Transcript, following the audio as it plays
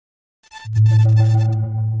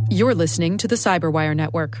You're listening to the Cyberwire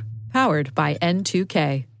Network, powered by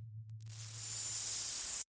N2K.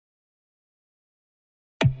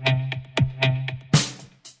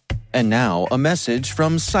 And now, a message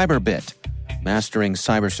from Cyberbit. Mastering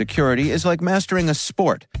cybersecurity is like mastering a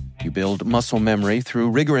sport. You build muscle memory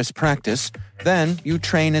through rigorous practice, then you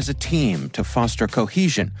train as a team to foster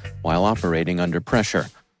cohesion while operating under pressure.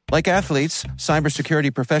 Like athletes,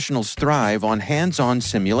 cybersecurity professionals thrive on hands-on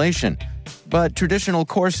simulation. But traditional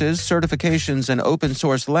courses, certifications, and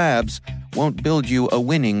open-source labs won't build you a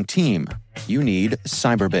winning team. You need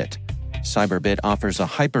Cyberbit. Cyberbit offers a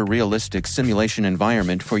hyper-realistic simulation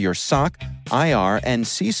environment for your SOC, IR, and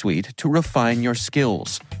C-suite to refine your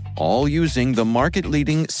skills, all using the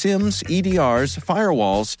market-leading SIMs, EDRs,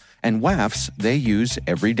 firewalls, and WAFs they use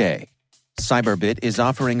every day. Cyberbit is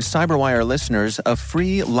offering Cyberwire listeners a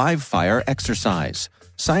free live-fire exercise.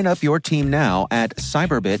 Sign up your team now at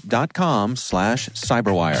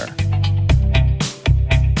cyberbit.com/cyberwire.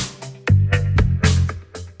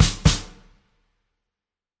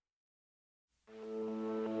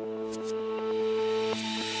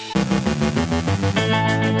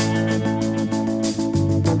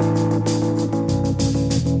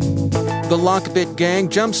 The LockBit gang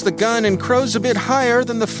jumps the gun and crows a bit higher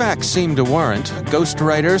than the facts seem to warrant.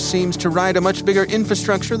 Ghostwriter seems to ride a much bigger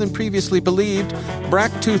infrastructure than previously believed.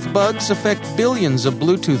 BrakTooth bugs affect billions of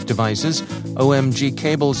Bluetooth devices. OMG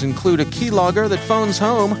cables include a keylogger that phones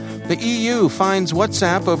home. The EU fines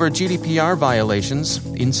WhatsApp over GDPR violations.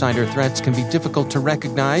 Insider threats can be difficult to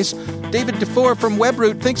recognize. David DeFore from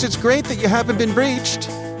WebRoot thinks it's great that you haven't been breached.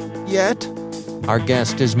 Yet. Our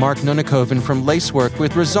guest is Mark Nunikoven from Lacework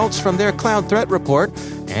with results from their cloud threat report,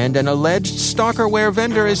 and an alleged stalkerware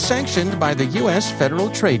vendor is sanctioned by the U.S. Federal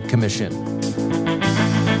Trade Commission.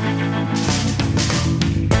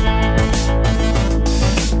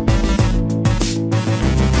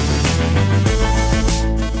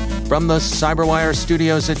 From the Cyberwire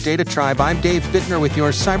studios at Data Tribe, I'm Dave Bittner with your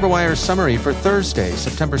Cyberwire summary for Thursday,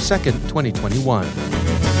 September 2nd, 2021.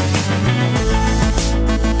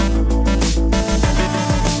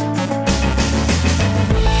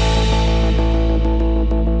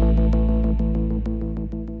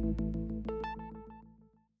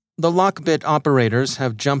 The LockBit operators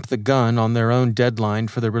have jumped the gun on their own deadline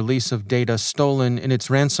for the release of data stolen in its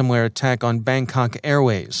ransomware attack on Bangkok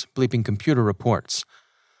Airways, Bleeping Computer reports.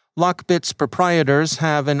 LockBit's proprietors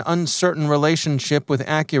have an uncertain relationship with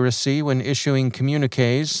accuracy when issuing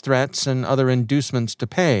communiques, threats, and other inducements to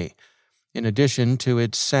pay. In addition to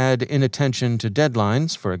its sad inattention to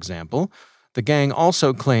deadlines, for example, the gang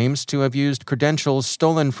also claims to have used credentials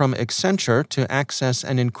stolen from Accenture to access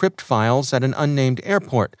and encrypt files at an unnamed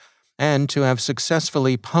airport, and to have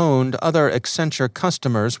successfully pwned other Accenture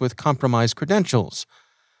customers with compromised credentials.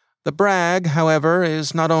 The brag, however,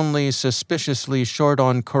 is not only suspiciously short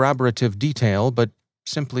on corroborative detail, but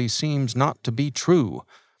simply seems not to be true.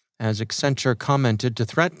 As Accenture commented to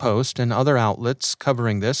ThreatPost and other outlets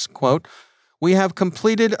covering this, quote, "We have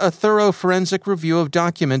completed a thorough forensic review of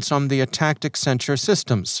documents on the attacked Accenture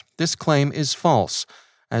systems. This claim is false.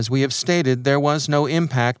 As we have stated, there was no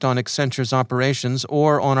impact on Accenture's operations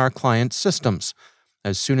or on our client's systems.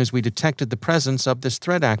 As soon as we detected the presence of this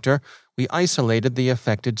threat actor, we isolated the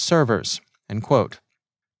affected servers." End quote.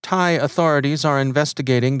 Thai authorities are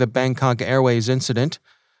investigating the Bangkok Airways incident.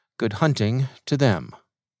 Good hunting to them.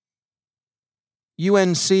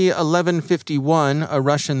 UNC 1151, a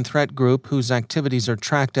Russian threat group whose activities are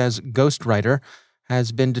tracked as Ghostwriter,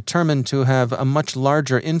 has been determined to have a much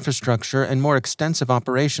larger infrastructure and more extensive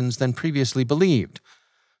operations than previously believed.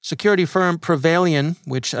 Security firm Prevalian,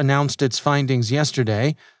 which announced its findings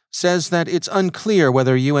yesterday, says that it's unclear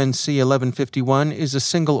whether UNC 1151 is a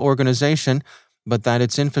single organization, but that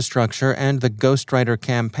its infrastructure and the Ghostwriter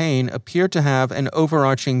campaign appear to have an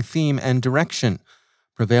overarching theme and direction.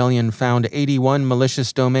 Prevalian found 81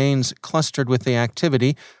 malicious domains clustered with the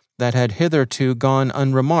activity that had hitherto gone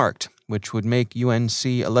unremarked, which would make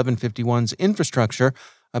UNC 1151's infrastructure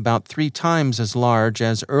about 3 times as large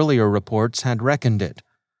as earlier reports had reckoned it.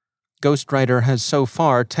 Ghostwriter has so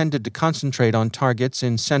far tended to concentrate on targets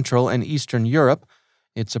in Central and Eastern Europe.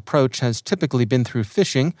 Its approach has typically been through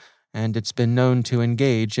phishing, and it's been known to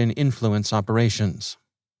engage in influence operations.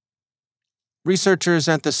 Researchers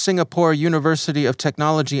at the Singapore University of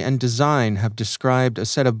Technology and Design have described a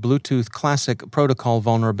set of Bluetooth Classic protocol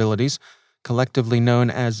vulnerabilities, collectively known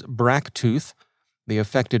as BrakTooth. The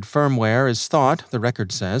affected firmware is thought, the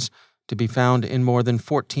record says, to be found in more than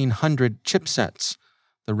 1,400 chipsets.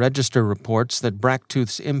 The Register reports that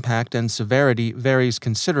BrakTooth's impact and severity varies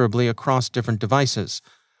considerably across different devices.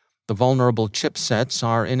 The vulnerable chipsets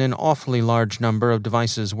are in an awfully large number of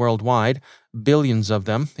devices worldwide, billions of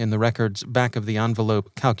them in the record's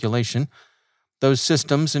back-of-the-envelope calculation. Those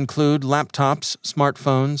systems include laptops,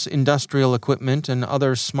 smartphones, industrial equipment, and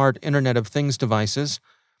other smart Internet of Things devices.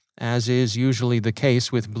 As is usually the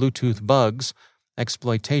case with Bluetooth bugs,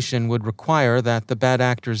 exploitation would require that the bad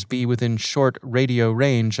actors be within short radio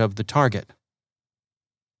range of the target.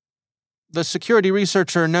 The security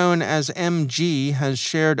researcher known as MG has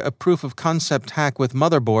shared a proof-of-concept hack with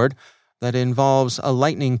Motherboard that involves a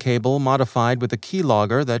lightning cable modified with a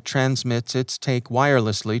keylogger that transmits its take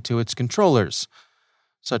wirelessly to its controllers.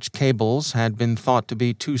 Such cables had been thought to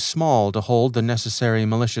be too small to hold the necessary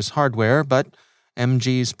malicious hardware, but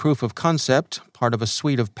MG's proof-of-concept, part of a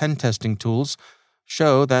suite of pen-testing tools,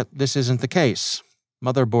 show that this isn't the case.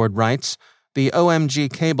 Motherboard writes, "The OMG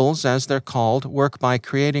cables, as they're called, work by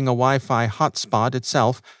creating a Wi-Fi hotspot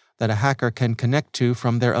itself that a hacker can connect to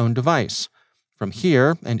from their own device. From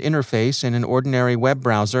here, an interface in an ordinary web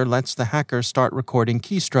browser lets the hacker start recording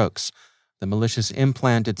keystrokes. The malicious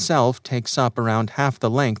implant itself takes up around half the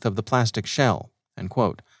length of the plastic shell." End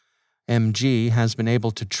quote. MG has been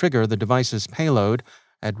able to trigger the device's payload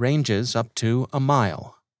at ranges up to a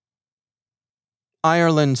mile.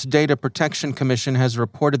 Ireland's Data Protection Commission has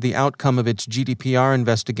reported the outcome of its GDPR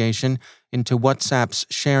investigation into WhatsApp's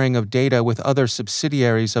sharing of data with other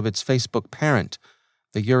subsidiaries of its Facebook parent.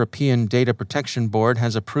 The European Data Protection Board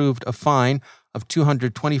has approved a fine of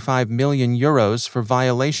 €225 million for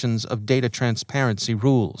violations of data transparency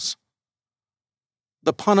rules.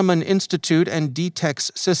 The Ponemon Institute and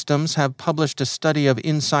DTEX Systems have published a study of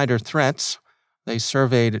insider threats. They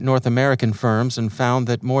surveyed North American firms and found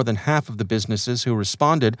that more than half of the businesses who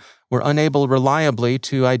responded were unable reliably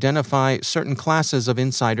to identify certain classes of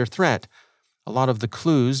insider threat. A lot of the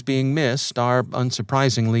clues being missed are,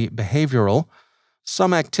 unsurprisingly, behavioral.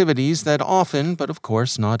 Some activities that often, but of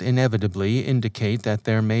course not inevitably, indicate that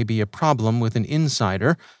there may be a problem with an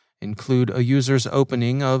insider include a user's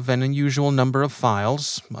opening of an unusual number of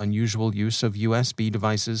files, unusual use of USB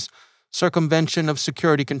devices, circumvention of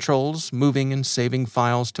security controls, moving and saving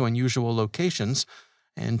files to unusual locations,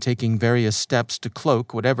 and taking various steps to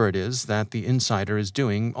cloak whatever it is that the insider is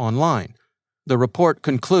doing online. The report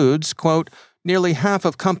concludes, quote, "Nearly half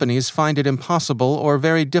of companies find it impossible or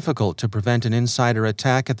very difficult to prevent an insider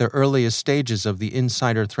attack at the earliest stages of the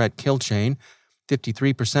insider threat kill chain.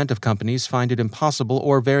 53% of companies find it impossible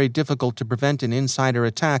or very difficult to prevent an insider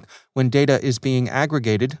attack when data is being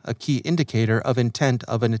aggregated, a key indicator of intent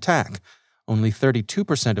of an attack. Only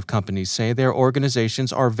 32% of companies say their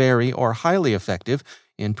organizations are very or highly effective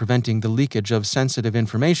in preventing the leakage of sensitive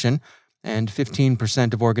information, and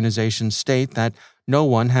 15% of organizations state that no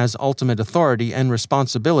one has ultimate authority and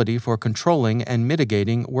responsibility for controlling and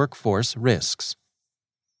mitigating workforce risks."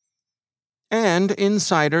 And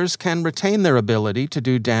insiders can retain their ability to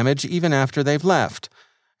do damage even after they've left,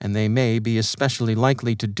 and they may be especially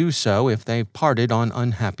likely to do so if they've parted on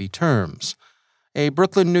unhappy terms. A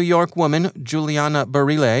Brooklyn, New York woman, Juliana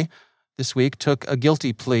Barile, this week took a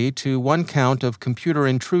guilty plea to one count of computer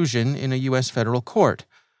intrusion in a U.S. federal court.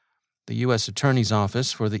 The U.S. Attorney's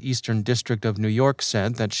Office for the Eastern District of New York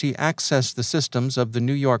said that she accessed the systems of the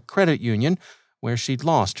New York Credit Union, where she'd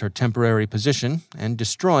lost her temporary position, and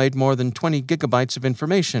destroyed more than 20 gigabytes of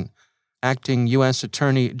information. Acting U.S.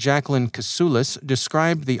 Attorney Jacqueline Kasoulis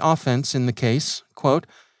described the offense in the case, quote,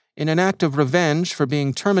 "In an act of revenge for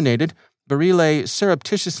being terminated, Barile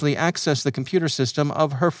surreptitiously accessed the computer system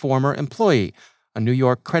of her former employee, a New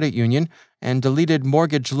York credit union, and deleted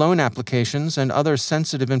mortgage loan applications and other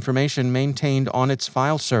sensitive information maintained on its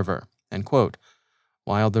file server." End quote.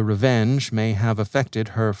 While the revenge may have affected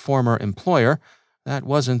her former employer, that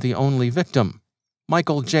wasn't the only victim.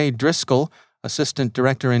 Michael J. Driscoll, assistant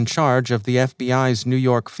director in charge of the FBI's New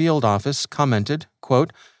York field office, commented,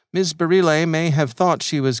 quote, "Ms. Barile may have thought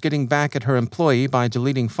she was getting back at her employee by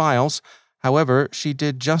deleting files. However, she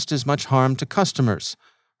did just as much harm to customers.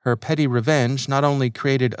 Her petty revenge not only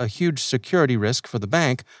created a huge security risk for the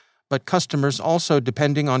bank, but customers also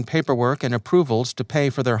depending on paperwork and approvals to pay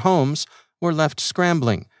for their homes were left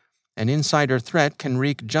scrambling. An insider threat can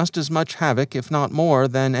wreak just as much havoc, if not more,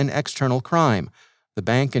 than an external crime. The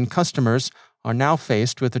bank and customers are now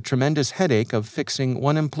faced with a tremendous headache of fixing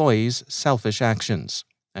one employee's selfish actions."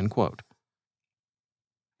 End quote.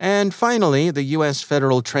 And finally, the U.S.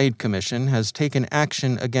 Federal Trade Commission has taken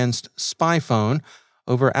action against SpyPhone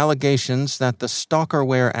over allegations that the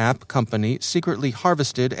stalkerware app company secretly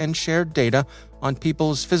harvested and shared data on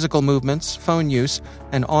people's physical movements, phone use,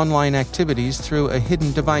 and online activities through a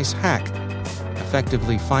hidden device hack.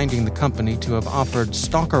 effectively finding the company to have offered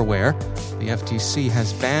stalkerware, the FTC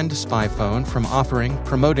has banned SpyPhone from offering,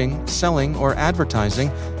 promoting, selling, or advertising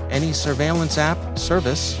any surveillance app,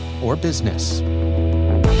 service, or business.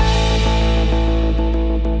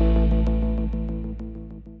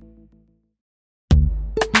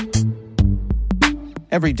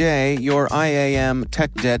 Every day, your IAM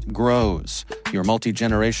tech debt grows. Your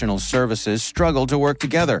multi-generational services struggle to work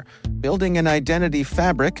together. Building an identity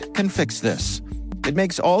fabric can fix this. It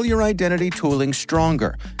makes all your identity tooling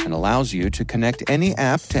stronger and allows you to connect any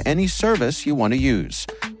app to any service you want to use,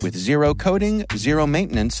 with zero coding, zero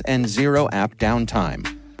maintenance, and zero app downtime.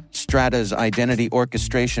 Strata's identity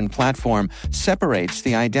orchestration platform separates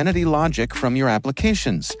the identity logic from your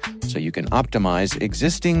applications, so you can optimize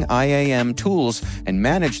existing IAM tools and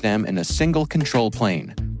manage them in a single control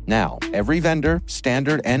plane. Now, every vendor,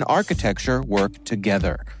 standard, and architecture work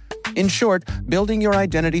together. In short, building your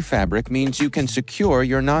identity fabric means you can secure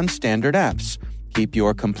your non-standard apps, keep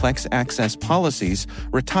your complex access policies,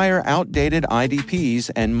 retire outdated IDPs,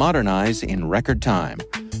 and modernize in record time.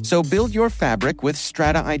 So build your fabric with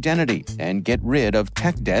Strata Identity and get rid of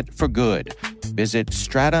tech debt for good. Visit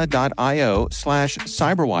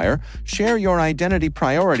strata.io/cyberwire, share your identity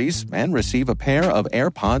priorities, and receive a pair of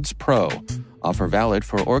AirPods Pro. Offer valid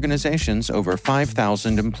for organizations over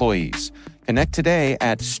 5,000 employees. Connect today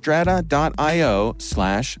at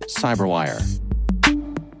strata.io/cyberwire.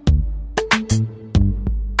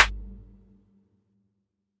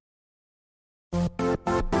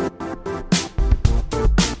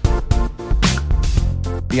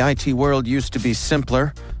 The IT world used to be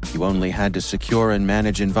simpler. You only had to secure and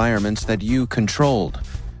manage environments that you controlled.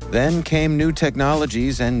 Then came new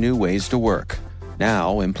technologies and new ways to work.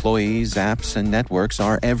 Now, employees, apps, and networks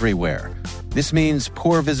are everywhere. This means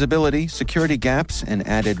poor visibility, security gaps, and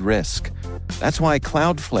added risk. That's why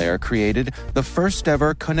Cloudflare created the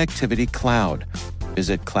first-ever connectivity cloud.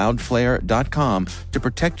 Visit cloudflare.com to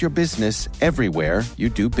protect your business everywhere you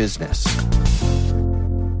do business.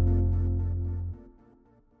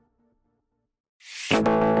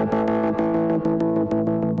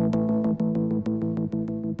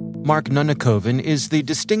 Mark Nunnekoven is the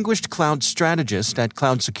distinguished cloud strategist at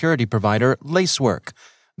cloud security provider Lacework.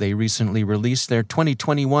 They recently released their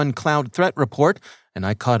 2021 Cloud Threat Report, and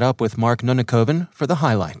I caught up with Mark Nunnekoven for the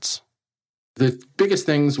highlights. The biggest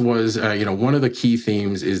things was, one of the key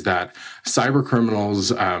themes is that cyber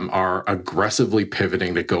criminals are aggressively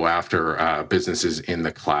pivoting to go after businesses in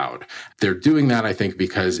the cloud. They're doing that, I think,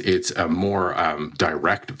 because it's a more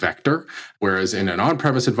direct vector. Whereas in an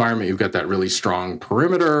on-premise environment, you've got that really strong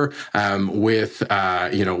perimeter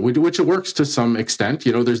which it works to some extent.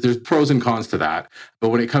 There's pros and cons to that. But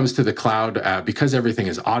when it comes to the cloud, because everything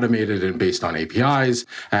is automated and based on APIs,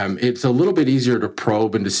 it's a little bit easier to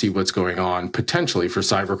probe and to see what's going on potentially for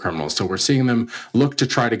cyber criminals. So we're seeing them look to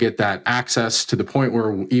try to get that access to the point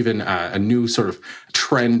where even a new sort of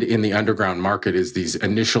trend in the underground market is these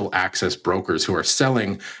initial access brokers who are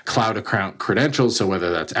selling cloud account credentials. So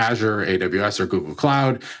whether that's Azure, AWS, or Google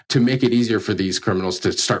Cloud, to make it easier for these criminals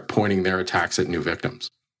to start pointing their attacks at new victims.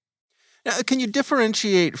 Now, can you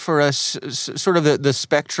differentiate for us sort of the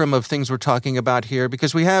spectrum of things we're talking about here?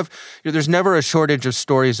 Because we have, there's never a shortage of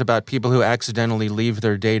stories about people who accidentally leave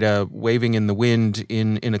their data waving in the wind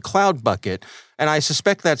in a cloud bucket. And I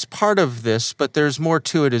suspect that's part of this, but there's more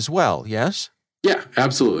to it as well, yes? Yeah,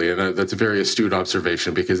 absolutely. And that's a very astute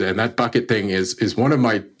observation and that bucket thing is one of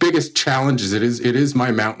my biggest challenges. It is my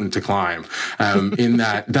mountain to climb in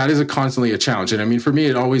that is constantly a challenge. And I mean, for me,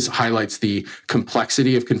 it always highlights the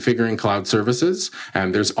complexity of configuring cloud services.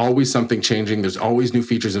 And there's always something changing. There's always new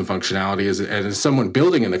features and functionality. And as someone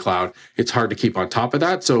building in the cloud, it's hard to keep on top of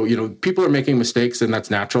that. So, people are making mistakes and that's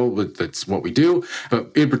natural. That's what we do. But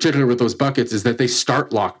in particular with those buckets is that they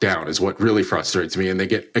start locked down is what really frustrates me. And they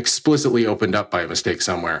get explicitly opened up by a mistake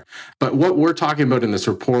somewhere. But what we're talking about in this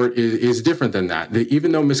report is different than that.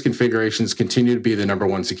 Even though misconfigurations continue to be the number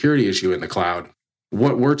one security issue in the cloud,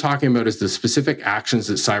 what we're talking about is the specific actions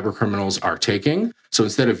that cyber criminals are taking. So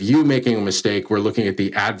instead of you making a mistake, we're looking at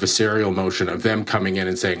the adversarial motion of them coming in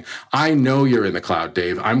and saying, I know you're in the cloud,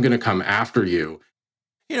 Dave. I'm going to come after you.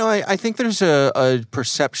 I think there's a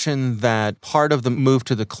perception that part of the move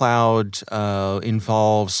to the cloud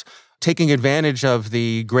involves taking advantage of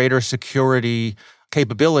the greater security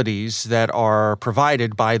capabilities that are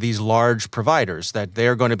provided by these large providers, that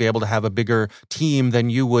they're going to be able to have a bigger team than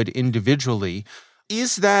you would individually.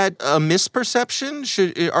 Is that a misperception?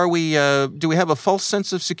 Do we have a false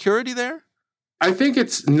sense of security there? I think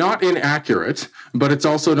it's not inaccurate, but it's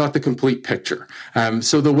also not the complete picture.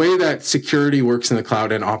 So the way that security works in the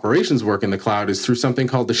cloud and operations work in the cloud is through something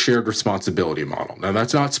called the shared responsibility model. Now,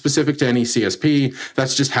 that's not specific to any CSP.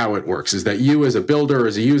 That's just how it works, is that you as a builder,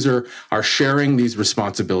 as a user, are sharing these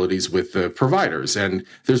responsibilities with the providers. And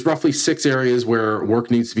there's roughly 6 areas where work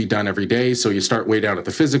needs to be done every day. So you start way down at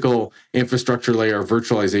the physical, infrastructure layer,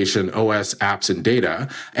 virtualization, OS, apps, and data.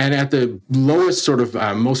 And at the lowest sort of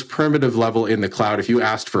most primitive level in the cloud, if you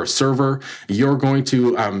asked for a server, you're going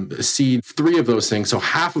to see 3 of those things. So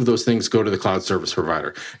half of those things go to the cloud service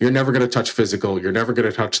provider. You're never going to touch physical. You're never going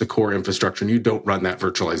to touch the core infrastructure, and you don't run that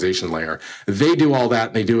virtualization layer. They do all that,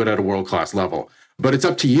 and they do it at a world-class level. But it's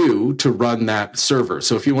up to you to run that server.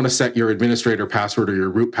 So if you want to set your administrator password or your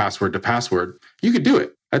root password to password, you could do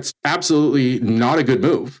it. That's absolutely not a good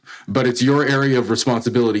move, but it's your area of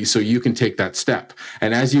responsibility, so you can take that step.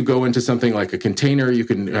 And as you go into something like a container, you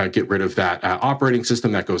can get rid of that operating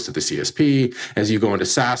system that goes to the CSP. As you go into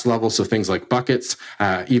SaaS level, so things like buckets,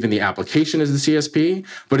 even the application is the CSP.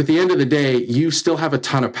 But at the end of the day, you still have a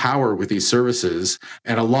ton of power with these services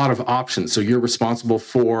and a lot of options. So you're responsible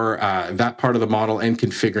for that part of the model and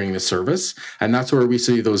configuring the service. And that's where we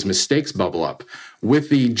see those mistakes bubble up. With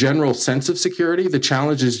the general sense of security, the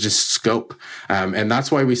challenge is just scope. And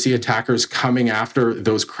that's why we see attackers coming after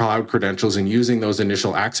those cloud credentials and using those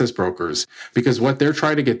initial access brokers, because what they're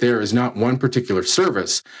trying to get there is not one particular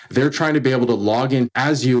service. They're trying to be able to log in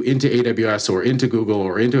as you into AWS or into Google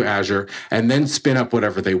or into Azure and then spin up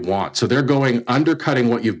whatever they want. So they're going undercutting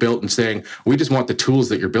what you've built and saying, we just want the tools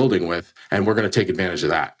that you're building with, and we're going to take advantage of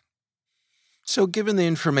that. So given the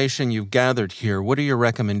information you've gathered here, what are your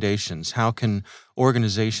recommendations? How can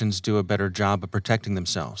organizations do a better job of protecting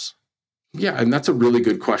themselves? Yeah, and that's a really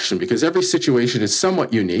good question, because every situation is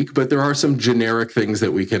somewhat unique, but there are some generic things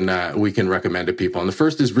that we can recommend to people. And the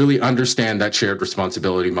first is really understand that shared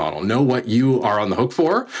responsibility model. Know what you are on the hook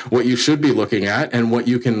for, what you should be looking at, and what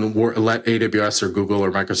you can let AWS or Google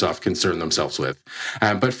or Microsoft concern themselves with.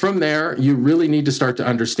 But from there, you really need to start to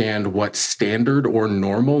understand what standard or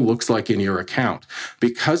normal looks like in your account.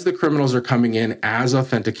 Because the criminals are coming in as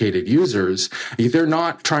authenticated users, they're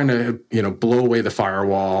not trying to, blow away the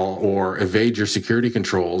firewall or evade your security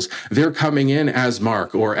controls. They're coming in as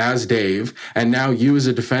Mark or as Dave, and now you as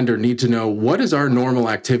a defender need to know, what is our normal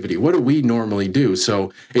activity? What do we normally do?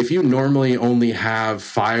 So if you normally only have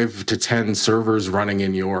 5 to 10 servers running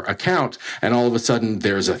in your account, and all of a sudden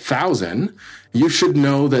there's 1,000, you should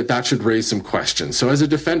know that should raise some questions. So as a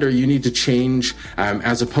defender, you need to change,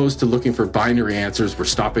 as opposed to looking for binary answers, we're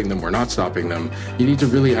stopping them, we're not stopping them. You need to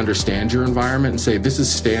really understand your environment and say, this is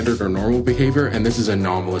standard or normal behavior, and this is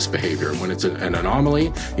anomalous behavior. When it's an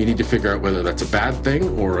anomaly, you need to figure out whether that's a bad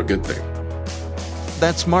thing or a good thing.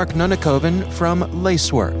 That's Mark Nunnikoven from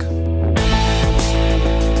Lacework.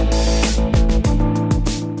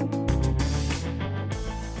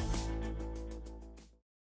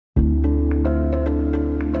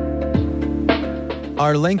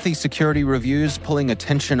 Are lengthy security reviews pulling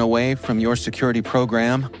attention away from your security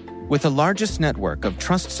program? With the largest network of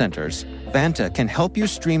trust centers, Vanta can help you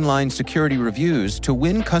streamline security reviews to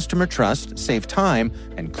win customer trust, save time,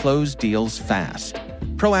 and close deals fast.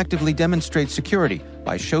 Proactively demonstrate security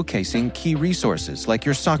by showcasing key resources like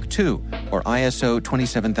your SOC 2 or ISO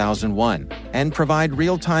 27001, and provide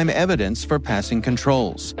real-time evidence for passing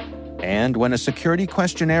controls. And when a security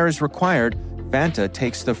questionnaire is required, Vanta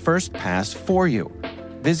takes the first pass for you.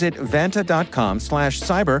 Visit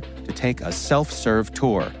vanta.com/cyber to take a self-serve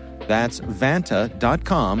tour. That's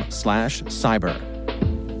vanta.com/cyber.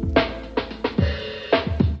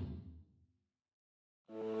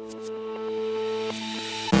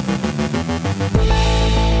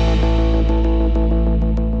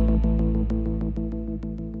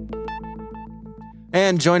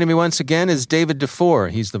 And joining me once again is David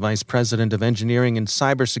DeFore. He's the Vice President of Engineering and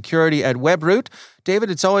Cybersecurity at WebRoot.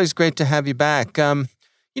 David, it's always great to have you back.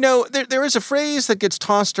 There is a phrase that gets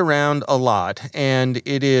tossed around a lot, and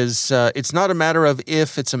it's not a matter of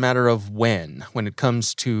if, it's a matter of when it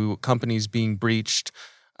comes to companies being breached.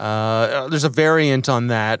 There's a variant on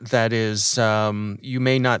that is you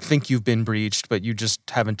may not think you've been breached, but you just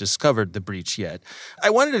haven't discovered the breach yet. I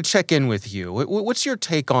wanted to check in with you. What's your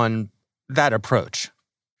take on that approach?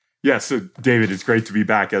 Yes, so David, it's great to be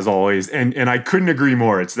back as always, and I couldn't agree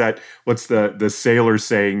more. It's that what's the sailor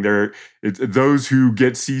saying? It's those who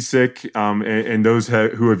get seasick and those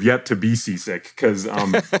who have yet to be seasick, because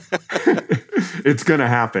it's going to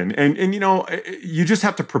happen, and you just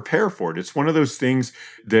have to prepare for it. It's one of those things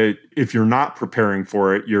that if you're not preparing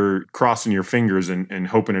for it, you're crossing your fingers and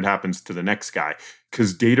hoping it happens to the next guy,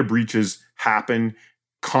 because data breaches happen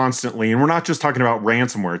constantly. And we're not just talking about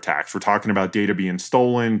ransomware attacks. We're talking about data being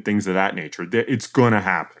stolen, things of that nature. It's going to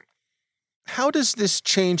happen. How does this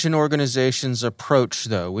change an organization's approach,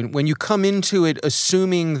 though? When you come into it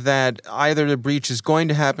assuming that either the breach is going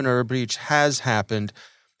to happen or a breach has happened,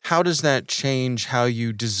 how does that change how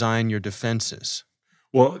you design your defenses?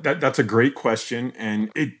 Well, that's a great question,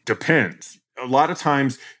 and it depends. A lot of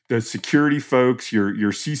times, the security folks, your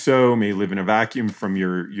CISO may live in a vacuum from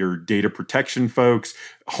your data protection folks.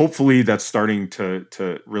 Hopefully, that's starting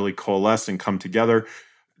to really coalesce and come together.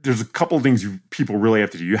 There's a couple of things people really have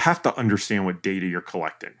to do. You have to understand what data you're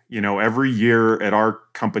collecting. Every year at our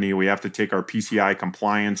company, we have to take our PCI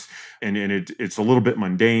compliance, and it's a little bit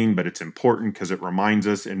mundane, but it's important because it reminds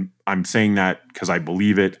us. And I'm saying that because I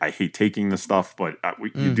believe it. I hate taking the stuff, but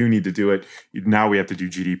you do need to do it. Now we have to do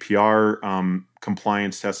GDPR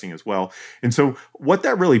compliance testing as well. And so what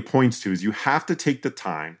that really points to is you have to take the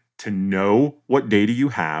time to know what data you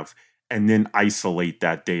have and then isolate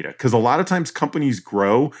that data. Because a lot of times companies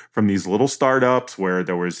grow from these little startups where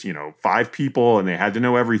there was, 5 people and they had to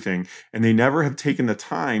know everything. And they never have taken the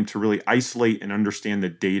time to really isolate and understand the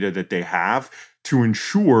data that they have to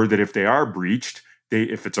ensure that if they are breached,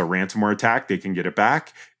 if it's a ransomware attack, they can get it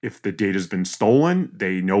back. If the data's been stolen,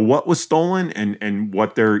 they know what was stolen and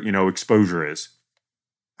what their, exposure is.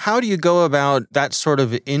 How do you go about that sort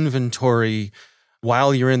of inventory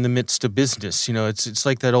while you're in the midst of business? It's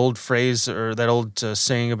like that old phrase or that old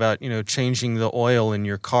saying about, changing the oil in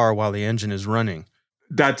your car while the engine is running.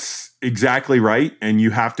 That's exactly right. And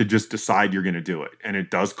you have to just decide you're going to do it. And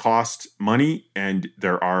it does cost money. And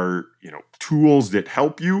there are, tools that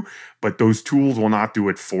help you, but those tools will not do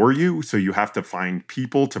it for you. So you have to find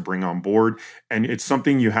people to bring on board. And it's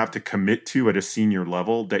something you have to commit to at a senior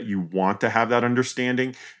level, that you want to have that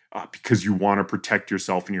understanding. Because you want to protect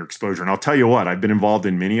yourself and your exposure. And I'll tell you what, I've been involved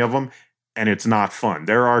in many of them, and it's not fun.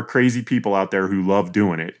 There are crazy people out there who love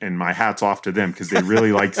doing it, and my hat's off to them because they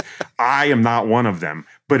really like, I am not one of them.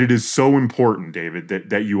 But it is so important, David,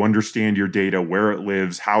 that you understand your data, where it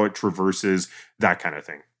lives, how it traverses, that kind of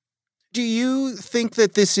thing. Do you think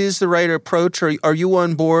that this is the right approach, or are you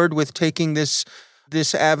on board with taking this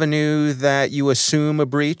avenue that you assume a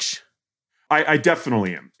breach? I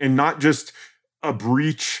definitely am. And not just a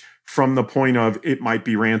breach from the point of it might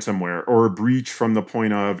be ransomware, or a breach from the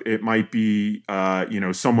point of it might be,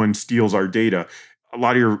 someone steals our data. A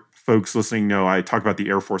lot of your folks listening know I talk about the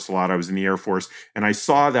Air Force a lot. I was in the Air Force, and I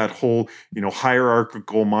saw that whole,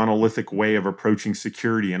 hierarchical, monolithic way of approaching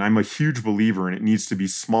security. And I'm a huge believer in it needs to be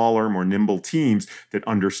smaller, more nimble teams that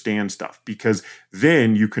understand stuff, because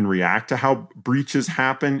then you can react to how breaches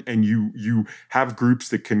happen, and you have groups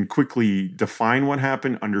that can quickly define what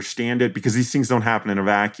happened, understand it, because these things don't happen in a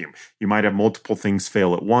vacuum. You might have multiple things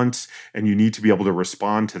fail at once, and you need to be able to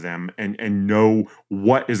respond to them and know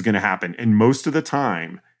what is going to happen. And most of the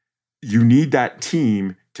time, you need that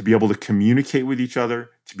team to be able to communicate with each other,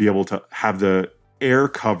 to be able to have the air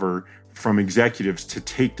cover from executives to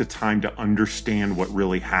take the time to understand what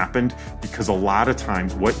really happened, because a lot of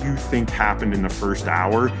times what you think happened in the first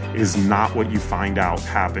hour is not what you find out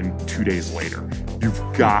happened 2 days later. You've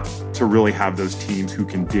got to really have those teams who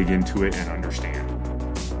can dig into it and understand.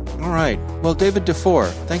 All right. Well, David DeFore,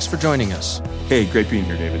 thanks for joining us. Hey, great being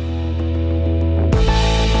here, David.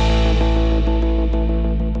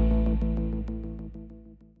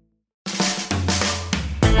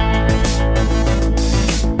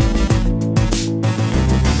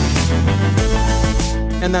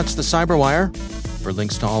 And that's the Cyberwire. For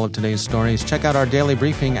links to all of today's stories, check out our daily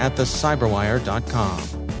briefing at thecyberwire.com.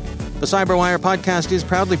 The Cyberwire podcast is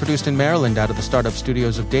proudly produced in Maryland out of the startup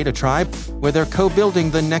studios of Data Tribe, where they're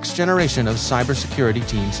co-building the next generation of cybersecurity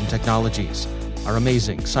teams and technologies. Our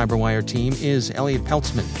amazing Cyberwire team is Elliot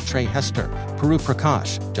Peltzman, Trey Hester, Puru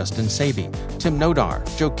Prakash, Justin Sabi, Tim Nodar,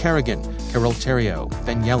 Joe Kerrigan, Carol Terrio,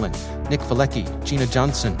 Ben Yellen, Nick Valecki, Gina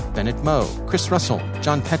Johnson, Bennett Moe, Chris Russell,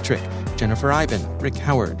 John Petrick, Jennifer Iben, Rick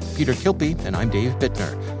Howard, Peter Kilpie, and I'm Dave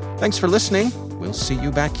Bittner. Thanks for listening. We'll see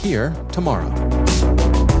you back here tomorrow.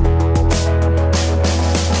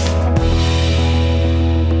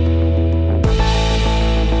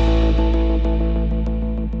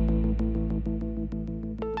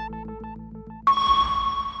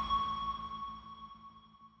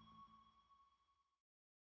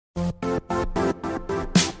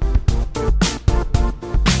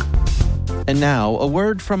 And now, a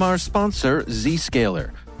word from our sponsor,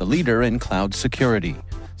 Zscaler, the leader in cloud security.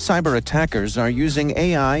 Cyber attackers are using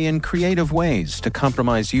AI in creative ways to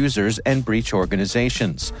compromise users and breach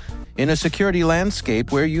organizations. In a security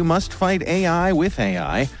landscape where you must fight AI with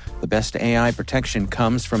AI, the best AI protection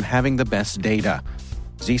comes from having the best data.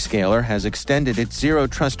 Zscaler has extended its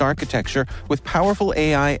zero-trust architecture with powerful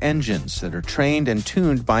AI engines that are trained and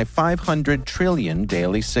tuned by 500 trillion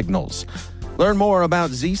daily signals. Learn more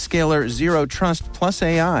about Zscaler Zero Trust Plus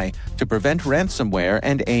AI to prevent ransomware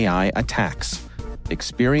and AI attacks.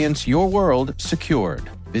 Experience your world secured.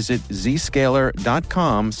 Visit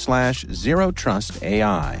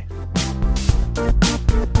zscaler.com/zerotrustai.